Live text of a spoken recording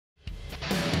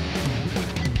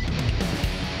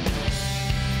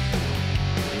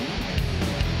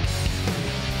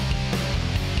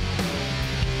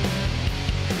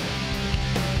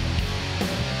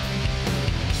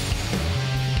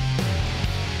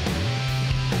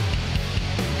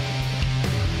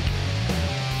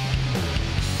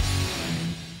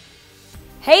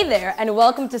Hey there, and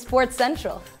welcome to Sports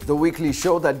Central, the weekly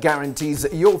show that guarantees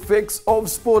your fix of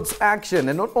sports action.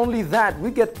 And not only that,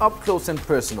 we get up close and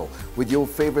personal with your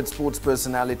favorite sports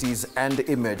personalities and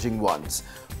emerging ones.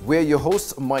 We're your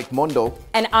hosts, Mike Mondo.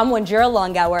 And I'm Wanjira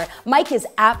Longhour. Mike is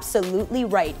absolutely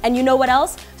right. And you know what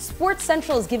else? Sports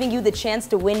Central is giving you the chance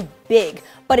to win big.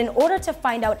 But in order to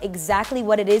find out exactly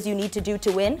what it is you need to do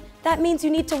to win, that means you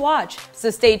need to watch. So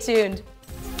stay tuned.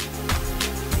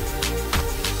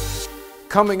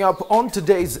 Coming up on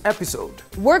today's episode,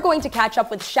 we're going to catch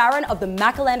up with Sharon of the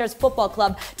Macalanders Football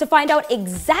Club to find out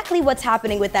exactly what's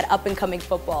happening with that up-and-coming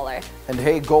footballer. And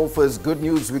hey golfers, good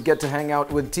news, we get to hang out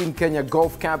with Team Kenya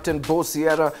golf captain Bo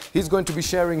Sierra. He's going to be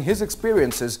sharing his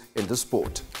experiences in the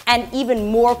sport. And even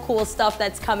more cool stuff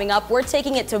that's coming up. We're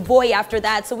taking it to Voi after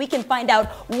that so we can find out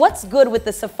what's good with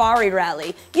the Safari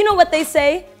Rally. You know what they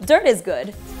say, dirt is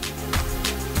good.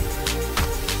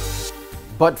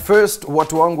 But first,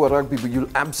 watu wangu wa rugby, you'll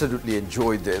absolutely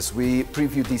enjoy this. We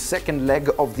preview the second leg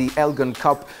of the Elgon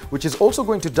Cup, which is also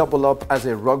going to double up as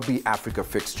a Rugby Africa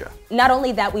fixture. Not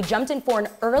only that, we jumped in for an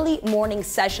early morning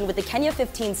session with the Kenya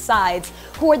 15 sides,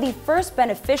 who are the first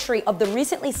beneficiary of the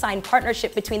recently signed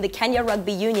partnership between the Kenya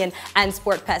Rugby Union and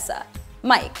Sport PESA.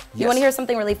 Mike, you want to hear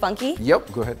something really funky?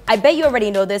 Yep, go ahead. I bet you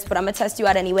already know this, but I'm going to test you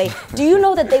out anyway. Do you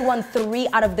know that they won 3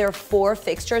 out of their 4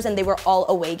 fixtures and they were all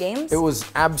away games? It was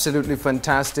absolutely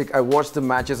fantastic. I watched the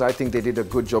matches. I think they did a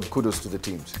good job. Kudos to the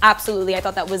teams. Absolutely. I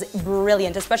thought that was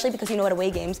brilliant, especially because you know at away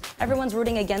games, everyone's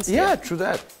rooting against you. Yeah, true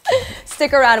that.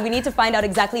 Stick around. We need to find out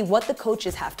exactly what the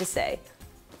coaches have to say.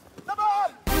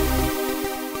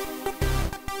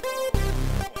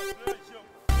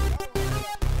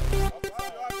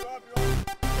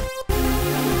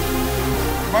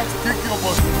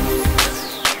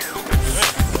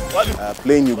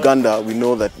 Playing Uganda, we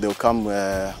know that they'll come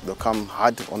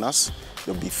hard on us.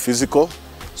 They'll be physical,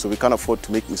 so we can't afford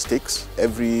to make mistakes.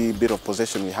 Every bit of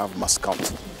possession we have must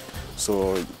count.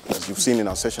 So, as you've seen in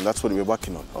our session, that's what we're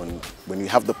working on. When we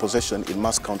have the possession, it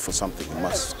must count for something. It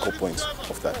must score points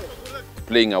of that.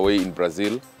 Playing away in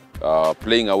Brazil,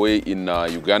 playing away in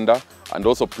Uganda, and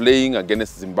also playing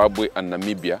against Zimbabwe and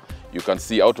Namibia, you can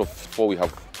see out of 4 we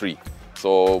have 3.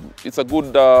 So it's a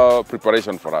good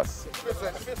preparation for us.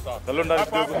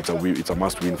 It's a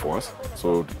must-win for us.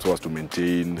 So as to win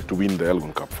the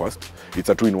Elgon Cup first. It's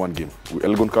a 2-in-1 game,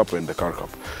 Elgon Cup and the Car Cup.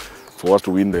 For us to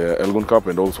win the Elgon Cup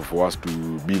and also for us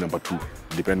to be number 2,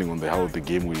 depending on how the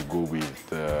game will go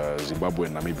with Zimbabwe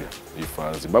and Namibia. If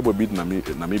Zimbabwe beat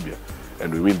Namibia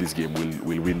and we win this game,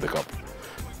 we'll win the cup.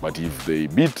 But if they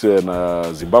beat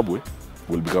Zimbabwe,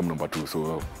 we'll become number 2.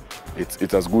 So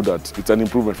it's as good as it's an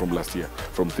improvement from last year.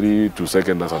 From 3 to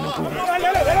 2nd, that's an improvement.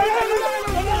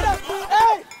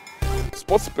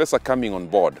 Sports PESA coming on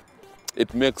board,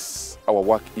 it makes our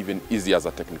work even easier as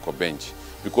a technical bench,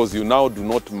 because you now do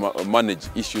not manage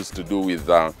issues to do with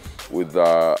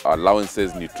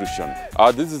allowances, nutrition.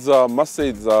 This is, must say,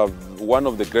 it's one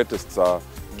of the greatest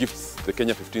gifts the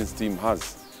Kenya 15s team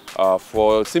has,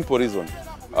 for a simple reason.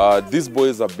 These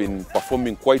boys have been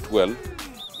performing quite well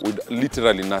with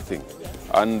literally nothing.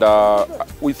 And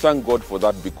we thank God for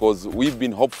that, because we've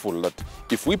been hopeful that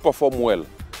if we perform well,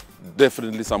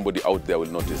 definitely somebody out there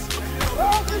will notice.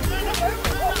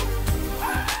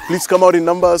 Please come out in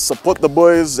numbers, support the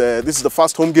boys. This is the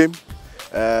first home game.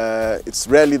 It's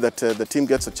rarely that the team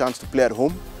gets a chance to play at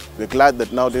home. We're glad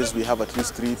that nowadays we have at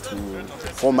least 3 to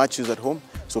 4 matches at home.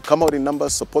 So come out in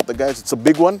numbers, support the guys. It's a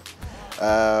big one.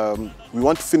 We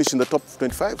want to finish in the top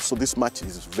 25, so this match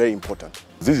is very important.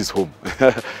 This is home.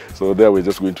 So there we're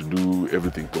just going to do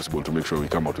everything possible to make sure we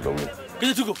come out with a win.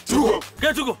 Get to go.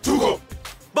 Get to go.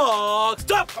 Box,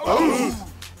 stop.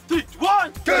 3,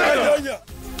 1, Kenya.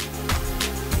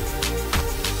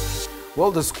 Well,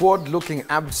 the squad looking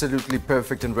absolutely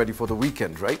perfect and ready for the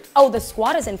weekend, right? Oh, the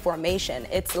squad is in formation.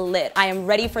 It's lit. I am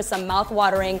ready for some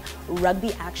mouth-watering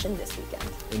rugby action this weekend.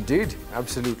 Indeed,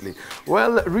 absolutely.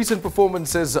 Well, recent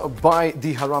performances by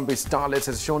the Harambee Starlets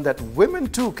has shown that women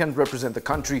too can represent the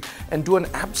country and do an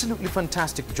absolutely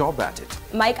fantastic job at it.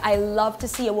 Mike, I love to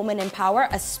see a woman in power,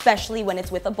 especially when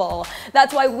it's with a ball.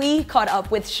 That's why we caught up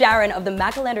with Sharon of the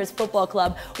Macalanders Football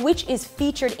Club, which is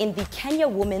featured in the Kenya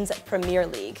Women's Premier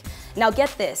League. Now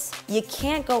get this, you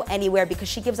can't go anywhere because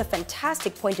she gives a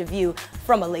fantastic point of view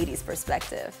from a lady's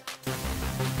perspective.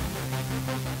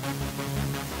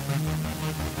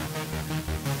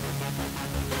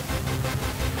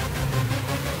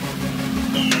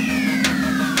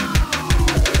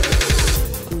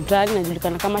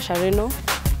 Najulikana kama Sharino.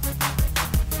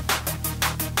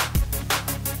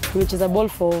 Nimecheza ball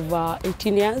for over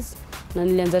 18 years na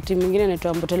nilianza timu nyingine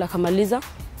inaitwa Mbotela Kamaliza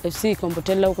FC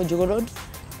Mbotela huko Jogo Road.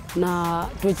 na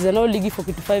tumecheza nao ligi for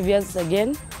 5 years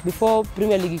again. Before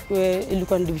Premier League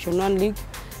ilikuwa Division 1 League,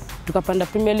 tukapanda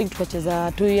Premier League tukacheza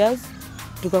 2 years,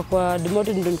 tukakuwa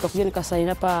demoted, ndio nikakuja nikasign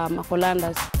hapa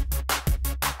Makolanders.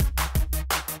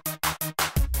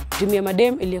 Timu ya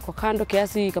Madem iliyoko kando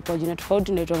kiasi ikapewa jina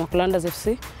tofauti inaitwa Makolanders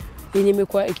FC, yenye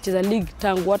imekuwa ikicheza league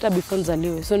tangu hata before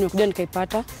nzaliwe. So nimekuja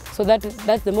nikaipata. So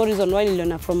that's the more reason why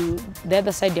niliona from the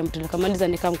other side ya mtele kamaliza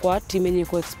nikamkuwa timu yenye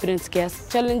iko experience kiasi.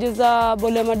 Challenges za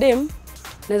bole ya Madem,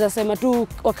 naweza sema tu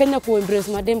Wakenya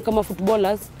ku-embrace Madem kama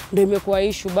footballers ndio imekuwa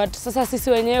issue, but sasa sisi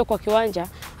wenyewe kwa kiwanja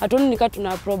hatuoni nika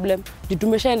tuna problem.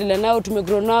 Tumeshaendelea nao,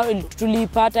 tumegrow nao,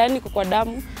 tuliipata yani kwa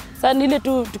damu. Sasa ni ile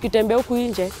tu tukitembea huku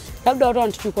nje labda watu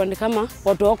wanatuchukua ni kama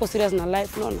watu wako serious na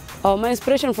life, no. My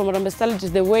inspiration from Harambee Starlets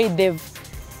is the way they've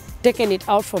taken it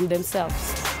out from themselves.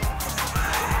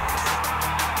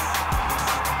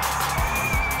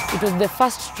 It was the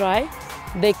first try.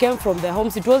 They came from their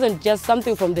homes. It wasn't just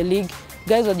something from the league.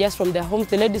 Guys were just from their homes.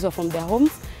 The ladies were from their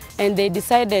homes. And they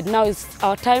decided now it's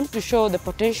our time to show the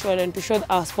potential and to show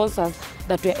our sponsors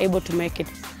that we are able to make it.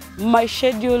 My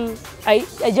schedule, I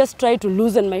just try to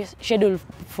loosen my schedule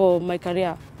for my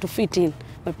career to fit in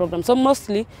my program. So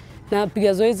mostly,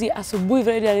 napiga zoezi asubuhi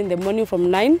very early in the morning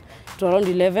from 9 to around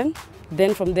 11.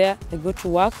 Then from there, I go to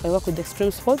work. I work with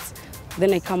extreme sports.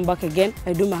 Then I come back again.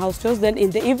 I do my house chores. Then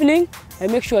in the evening, I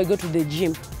make sure I go to the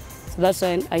gym. So that's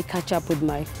when I catch up with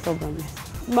my program.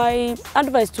 My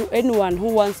advice to anyone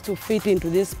who wants to fit into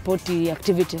these sporty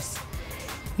activities,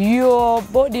 your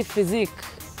body physique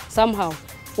somehow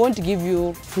won't give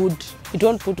you food. It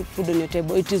won't put food on your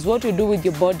table. It is what you do with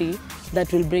your body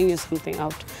that will bring you something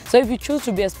out. So if you choose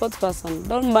to be a sports person,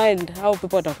 don't mind how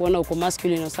people are uko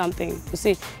masculine or something. You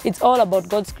see, it's all about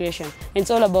God's creation. It's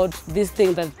all about these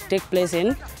things that take place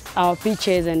in our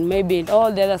pitches and maybe in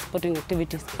all the other sporting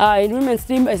activities. In women's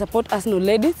team, I support Arsenal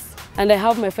ladies, and I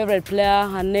have my favorite player.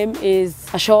 Her name is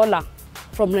Ashola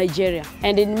from Nigeria.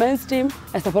 And in men's team,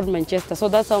 I support Manchester. So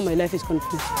that's how my life is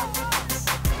confused.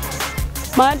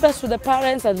 My advice to the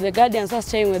parents and the guardians who are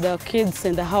staying with their kids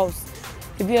in the house: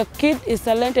 if your kid is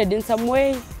talented in some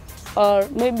way, or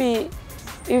maybe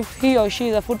if he or she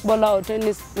is a footballer or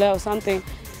tennis player or something,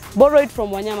 borrow it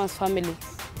from Wanyama's family.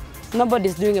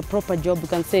 Nobody's doing a proper job, you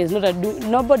can say.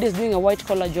 Nobody's doing a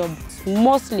white-collar job.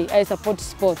 Mostly, I support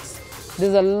sports.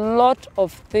 There's a lot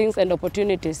of things and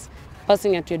opportunities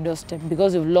passing at your doorstep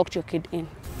because you've locked your kid in.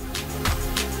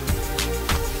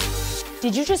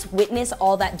 Did you just witness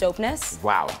all that dopeness?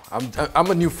 Wow,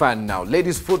 I'm a new fan now.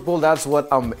 Ladies football, that's what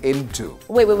I'm into.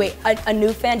 Wait, a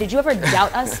new fan? Did you ever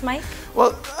doubt us, Mike?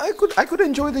 Well, I could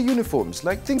enjoy the uniforms.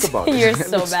 Like, think about it. You're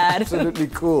so bad. Absolutely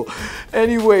cool.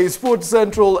 Anyway, Sports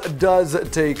Central does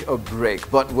take a break.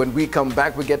 But when we come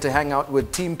back, we get to hang out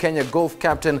with Team Kenya golf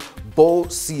captain Bo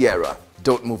Sierra.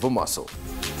 Don't move a muscle.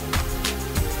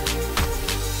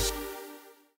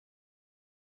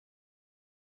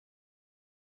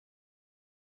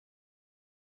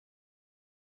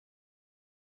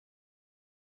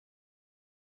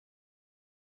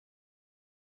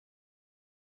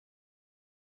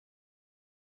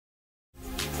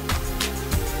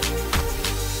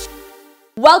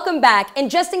 Welcome back, and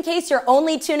just in case you're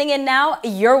only tuning in now,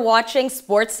 you're watching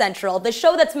Sports Central, the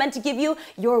show that's meant to give you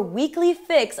your weekly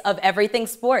fix of everything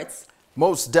sports.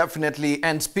 Most definitely.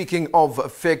 And speaking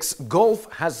of fix,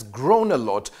 golf has grown a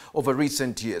lot over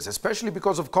recent years, especially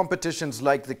because of competitions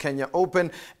like the Kenya Open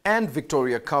and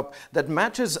Victoria Cup that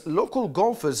matches local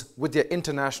golfers with their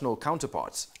international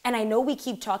counterparts. And I know we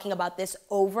keep talking about this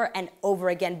over and over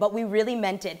again, but we really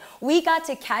meant it. We got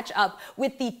to catch up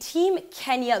with the Team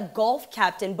Kenya golf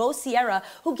captain, Bo Sierra,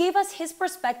 who gave us his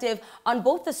perspective on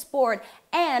both the sport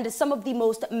and some of the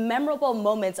most memorable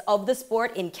moments of the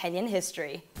sport in Kenyan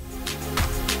history.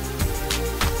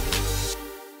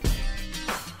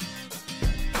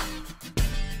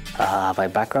 My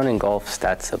background in golf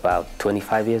starts about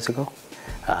 25 years ago.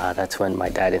 That's when my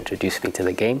dad introduced me to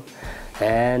the game.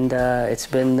 And it's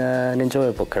been an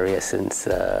enjoyable career since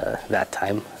that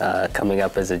time, coming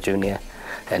up as a junior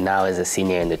and now as a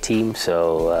senior in the team.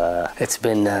 So it's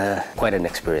been quite an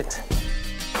experience.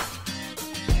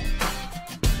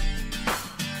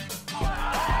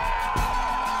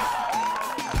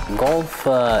 Golf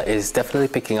is definitely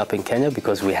picking up in Kenya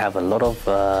because we have a lot of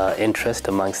interest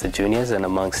amongst the juniors and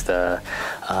amongst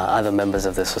other members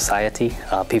of the society,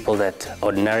 people that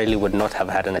ordinarily would not have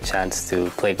had a chance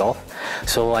to play golf.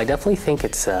 So I definitely think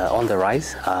it's on the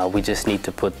rise. We just need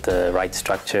to put the right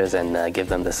structures and give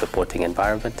them the supporting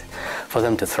environment for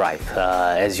them to thrive.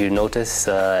 As you notice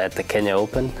at the Kenya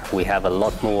Open, we have a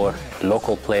lot more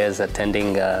local players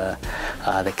attending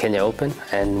the Kenya Open,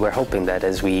 and we're hoping that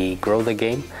as we grow the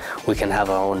game, we can have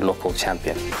our own local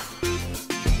champion.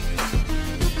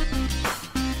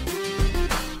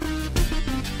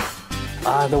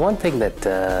 The one thing that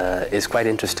is quite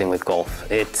interesting with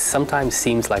golf, it sometimes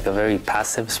seems like a very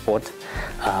passive sport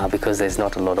because there's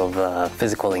not a lot of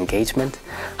physical engagement.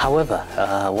 However,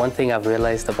 one thing I've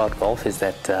realized about golf is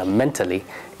that mentally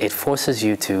it forces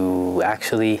you to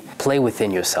actually play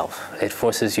within yourself. It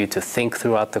forces you to think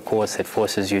throughout the course. It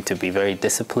forces you to be very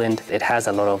disciplined. It has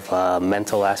a lot of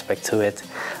mental aspect to it.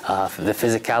 The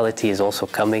physicality is also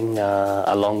coming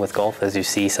along with golf. As you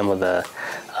see, some of the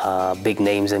big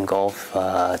names in golf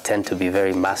tend to be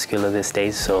very muscular these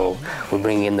days, so we're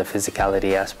bringing in the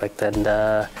physicality aspect, and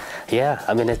yeah,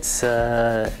 I mean, it's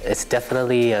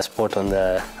definitely a sport on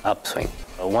the upswing.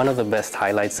 One of the best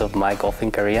highlights of my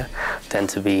golfing career tend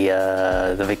to be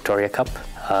the Victoria Cup,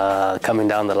 coming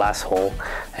down the last hole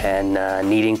and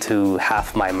needing to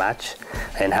half my match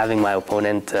and having my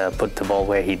opponent put the ball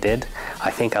where he did. I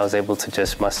think I was able to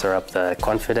just muster up the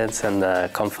confidence and the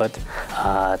comfort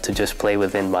to just play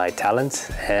within my talents,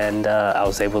 and I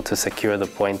was able to secure the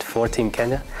point for Team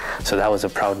Kenya. So that was a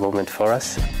proud moment for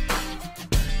us.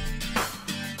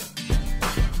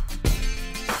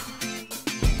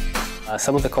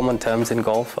 Some of the common terms in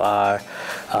golf are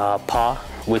par,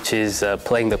 which is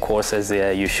playing the course as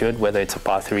you should, whether it's a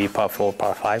par 3, par 4,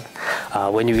 par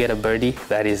 5. When you get a birdie,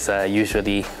 that is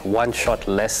usually one shot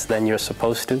less than you're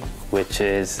supposed to, which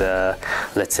is,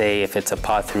 let's say if it's a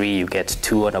par 3, you get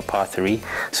 2 on a par 3,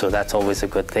 so that's always a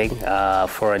good thing.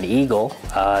 For an eagle,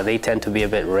 they tend to be a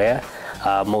bit rare.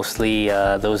 Mostly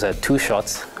those are 2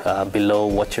 shots below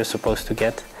what you're supposed to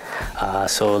get.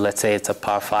 So let's say it's a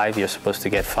par 5, you're supposed to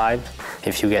get 5.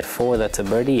 If you get 4, that's a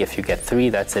birdie. If you get 3,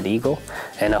 that's an eagle.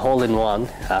 And a hole-in-one,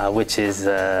 which is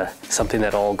something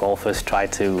that all golfers try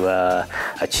to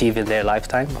achieve in their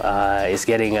lifetime, is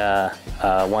getting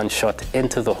one shot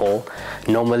into the hole,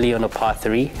 normally on a par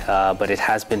 3, but it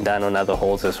has been done on other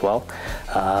holes as well.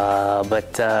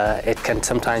 But it can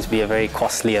sometimes be a very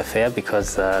costly affair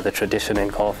because the tradition in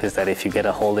golf is that if you get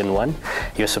a hole-in-one,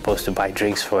 you're supposed to buy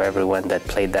drinks for everyone that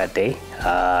played that day.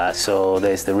 So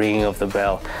there's the ringing of the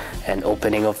bell and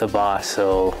opening of the bar,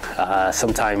 so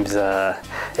sometimes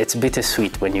it's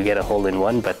bittersweet when you get a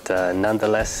hole-in-one, but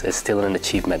nonetheless it's still an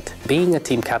achievement. Being a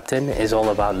team captain is all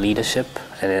about leadership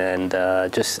and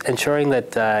just ensuring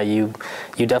that you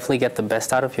definitely get the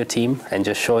best out of your team and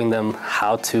just showing them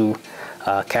how to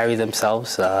carry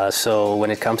themselves. So when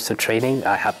it comes to training,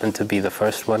 I happen to be the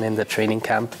first one in the training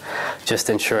camp, just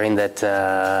ensuring that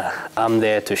I'm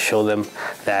there to show them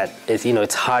that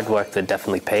it's hard work that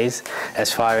definitely pays.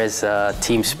 As far as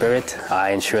team spirit, I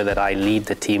ensure that I lead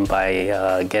the team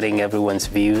by getting everyone's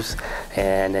views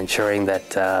and ensuring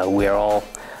that we're all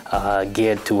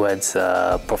geared towards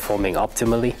performing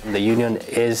optimally. The union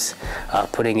is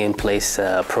putting in place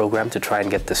a program to try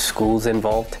and get the schools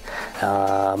involved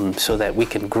so that we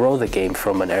can grow the game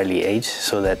from an early age,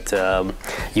 so that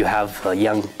you have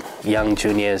young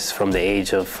juniors from the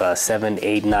age of 7,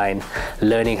 8, 9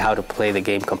 learning how to play the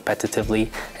game competitively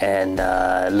and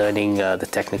learning the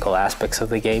technical aspects of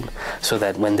the game, so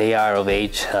that when they are of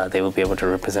age they will be able to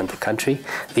represent the country.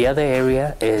 The other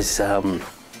area is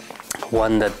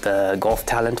one that the Golf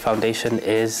Talent Foundation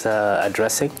is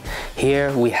addressing.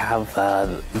 Here we have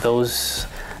those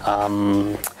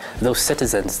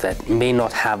citizens that may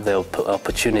not have the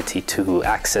opportunity to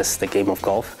access the game of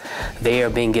golf. They are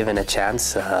being given a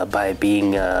chance by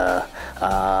being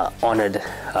honored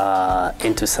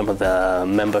into some of the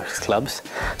member clubs.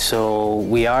 So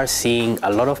we are seeing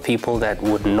a lot of people that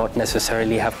would not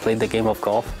necessarily have played the game of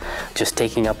golf just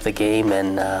taking up the game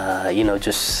and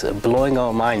just blowing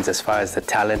our minds as far as the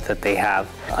talent that they have.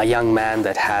 A young man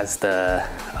that has the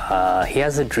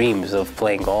dreams of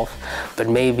playing golf, but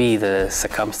maybe the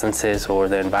circumstances or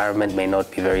the environment may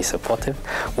not be very supportive.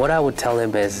 What I would tell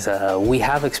him is we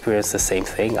have experienced the same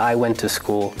thing. I went to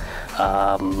school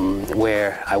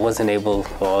where I wasn't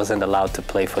allowed to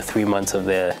play for 3 months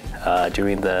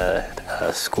during the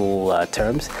school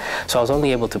terms. So I was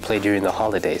only able to play during the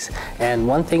holidays. And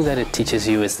one thing that it teaches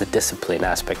you is the discipline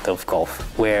aspect of golf,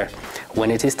 where when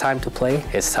it is time to play,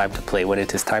 it's time to play. When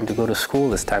it is time to go to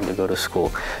school, it's time to go to school.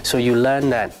 So you learn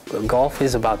that golf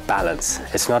is about balance.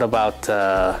 It's not about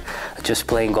just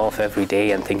playing golf every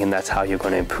day and thinking that's how you're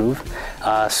going to improve.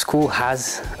 School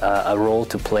has a role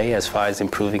to play as far as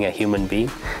improving a human being.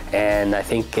 And I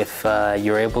think if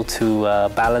you're able to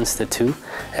balance the two,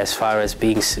 as far as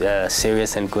being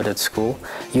serious and good at school,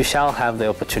 you shall have the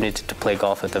opportunity to play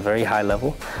golf at a very high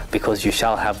level, because you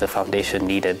shall have the foundation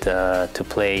needed to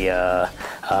play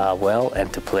well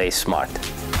and to play smart.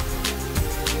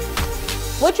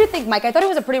 What do you think, Mike? I thought he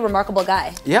was a pretty remarkable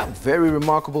guy. Yeah, very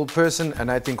remarkable person,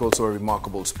 and I think also a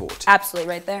remarkable sport. Absolutely,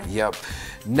 right there. Yep.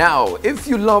 Now, if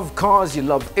you love cars, you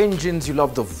love engines, you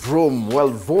love the vroom, well,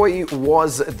 Voi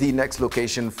was the next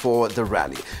location for the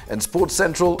rally. And Sports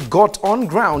Central got on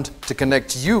ground to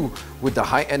connect you with the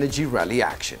high-energy rally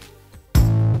action.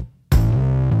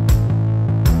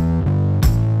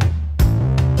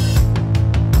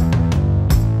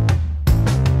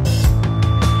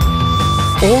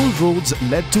 All roads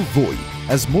led to Voi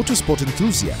as motorsport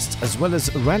enthusiasts as well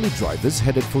as rally drivers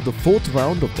headed for the fourth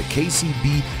round of the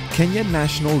KCB Kenya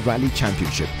National Rally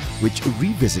Championship, which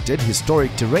revisited historic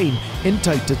terrain in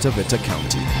Taita Taveta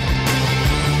County.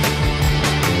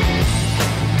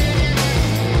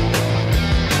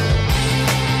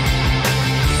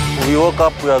 We woke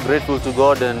up, we are grateful to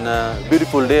God, and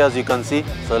beautiful day as you can see.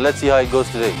 So let's see how it goes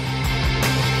today.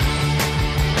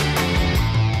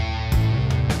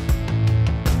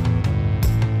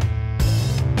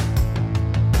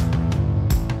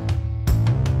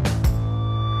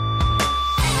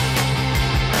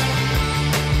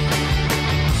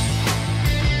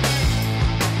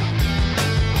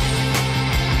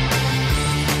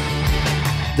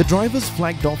 The drivers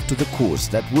flagged off to the course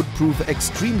that would prove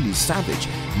extremely savage,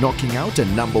 knocking out a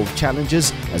number of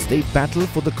challenges as they battle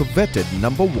for the coveted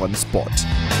 #1 spot.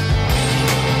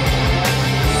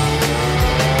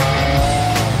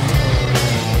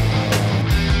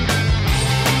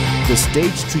 The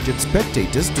stage treated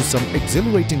spectators to some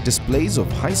exhilarating displays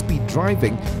of high-speed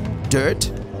driving,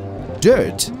 dirt,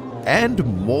 dirt, and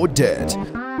more dirt.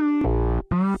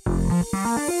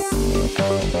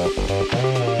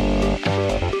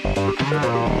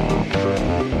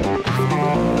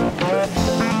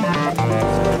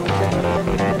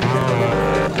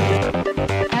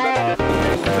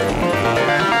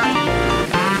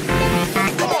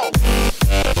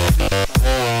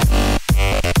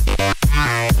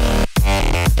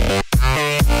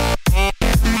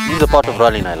 This is a part of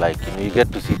rallying I like. You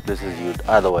get to see places you'd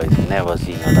otherwise never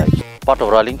see in your life. Part of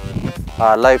rallying,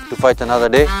 life to fight another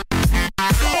day.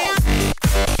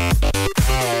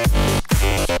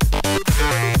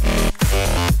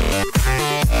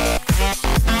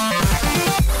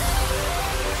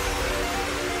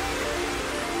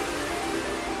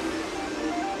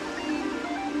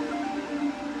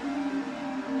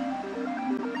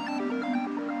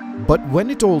 But when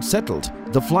it all settled,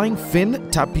 the flying Finn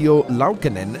Tapio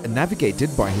Laukkanen, navigated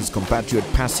by his compatriot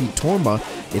Pasi Torma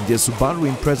in their Subaru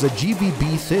Impreza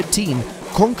GVB 13,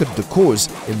 conquered the course,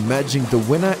 emerging the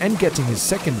winner and getting his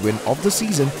second win of the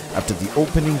season after the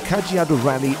opening Kajiado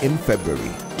rally in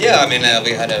February. Yeah, I mean,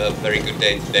 we had a very good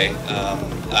day today.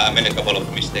 I made a couple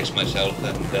of mistakes myself,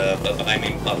 and but I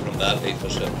mean, apart from that, it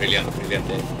was a brilliant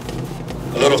day.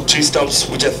 A lot of tree stumps,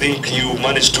 which I think you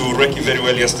managed to recce very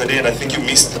well yesterday, and I think you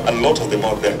missed a lot of them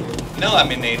out there. No, I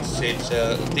mean,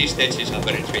 these stages are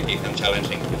very tricky and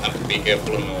challenging. You have to be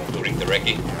careful during the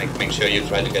recce. Make sure you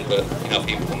try to get enough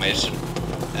information.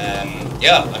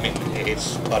 Yeah, I mean,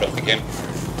 it's part of the game.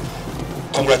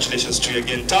 Congratulations to you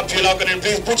again. Tapio Laukkanen,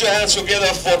 please put your hands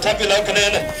together for Tapio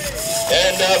Laukkanen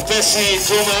and Pasi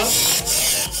Torma.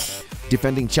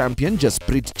 Defending champion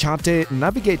Jasprit Chate,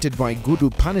 navigated by Gudu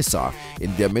Panisa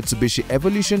in their Mitsubishi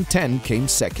Evolution 10, came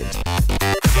second.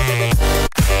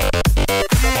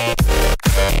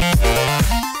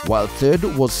 While third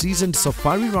was seasoned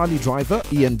Safari Rally driver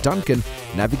Ian Duncan,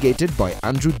 navigated by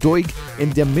Andrew Doig in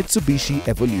their Mitsubishi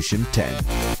Evolution 10.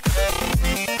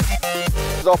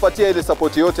 Tunawapatia ile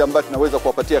support yote ambayo tunaweza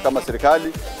kuwapatia kama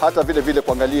serikali, hata vile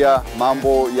kuangalia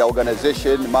mambo ya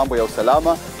organization, mambo ya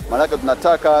usalama. Maanake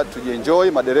tunataka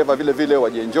tujienjoy, madereva vile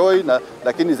wajienjoy,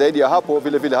 lakini zaidi ya hapo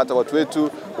vile hata watu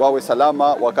wetu wawe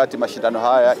salama wakati mashindano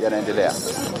haya yanaendelea.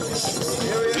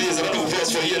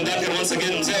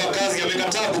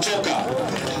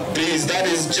 Please, that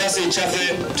is Jesse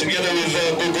Chafe together with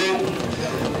Gugu.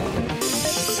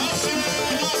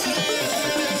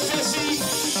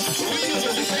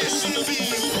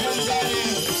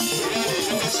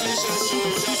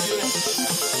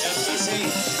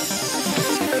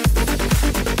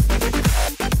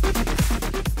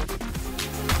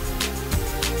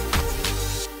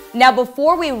 Now,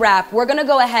 before we wrap, we're going to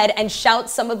go ahead and shout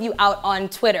some of you out on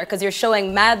Twitter because you're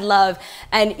showing mad love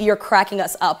and you're cracking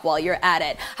us up while you're at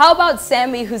it. How about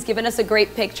Sammy, who's given us a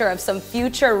great picture of some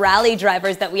future rally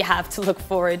drivers that we have to look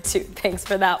forward to? Thanks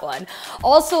for that one.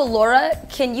 Also, Laura,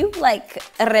 can you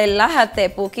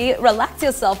relájate, Puki? Relax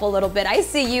yourself a little bit. I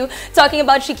see you talking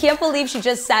about she can't believe she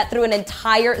just sat through an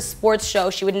entire sports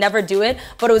show. She would never do it,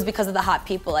 but it was because of the hot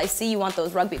people. I see you want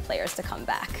those rugby players to come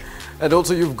back. And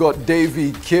also you've got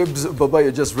Davy Kib Gibbs, Baba,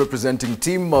 you're just representing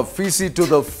Team Mafisi to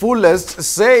the fullest,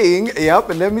 saying, yep,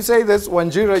 and let me say this,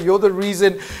 Wanjira, you're the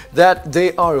reason that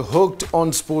they are hooked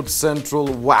on Sports Central.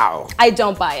 Wow. I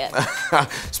don't buy it.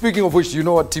 Speaking of which, you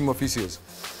know what Team Mafisi is?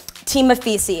 Team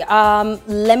Mafisi,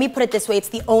 let me put it this way. It's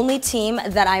the only team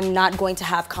that I'm not going to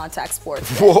have contact sports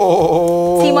with.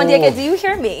 Whoa. Team Ondieke, do you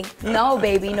hear me? No,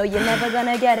 baby. No, you're never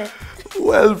gonna get it.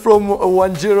 Well, from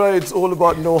Wanjira, it's all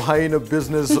about no hyena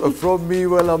business. From me,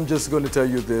 well, I'm just going to tell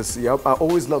you this. Yep, I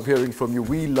always love hearing from you.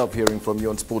 We love hearing from you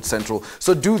on Sports Central.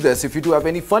 So do this. If you do have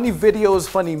any funny videos,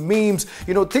 funny memes,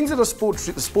 you know, things that are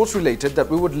sports related that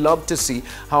we would love to see,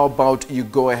 how about you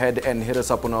go ahead and hit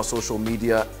us up on our social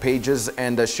media pages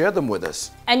and share them with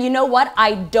us. And you know what?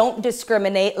 I don't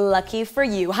discriminate. Lucky for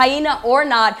you. Hyena or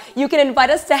not, you can invite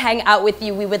us to hang out with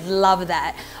you. We would love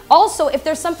that. Also, if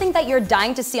there's something that you're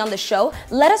dying to see on the show,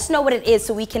 let us know what it is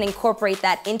so we can incorporate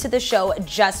that into the show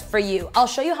just for you. I'll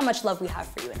show you how much love we have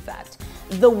for you, in fact.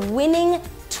 The winning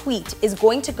tweet is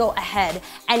going to go ahead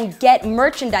and get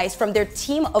merchandise from their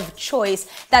team of choice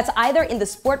that's either in the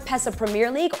Sport PESA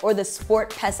Premier League or the Sport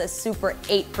PESA Super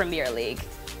 8 Premier League.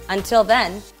 Until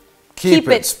then, keep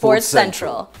it Sports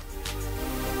Central.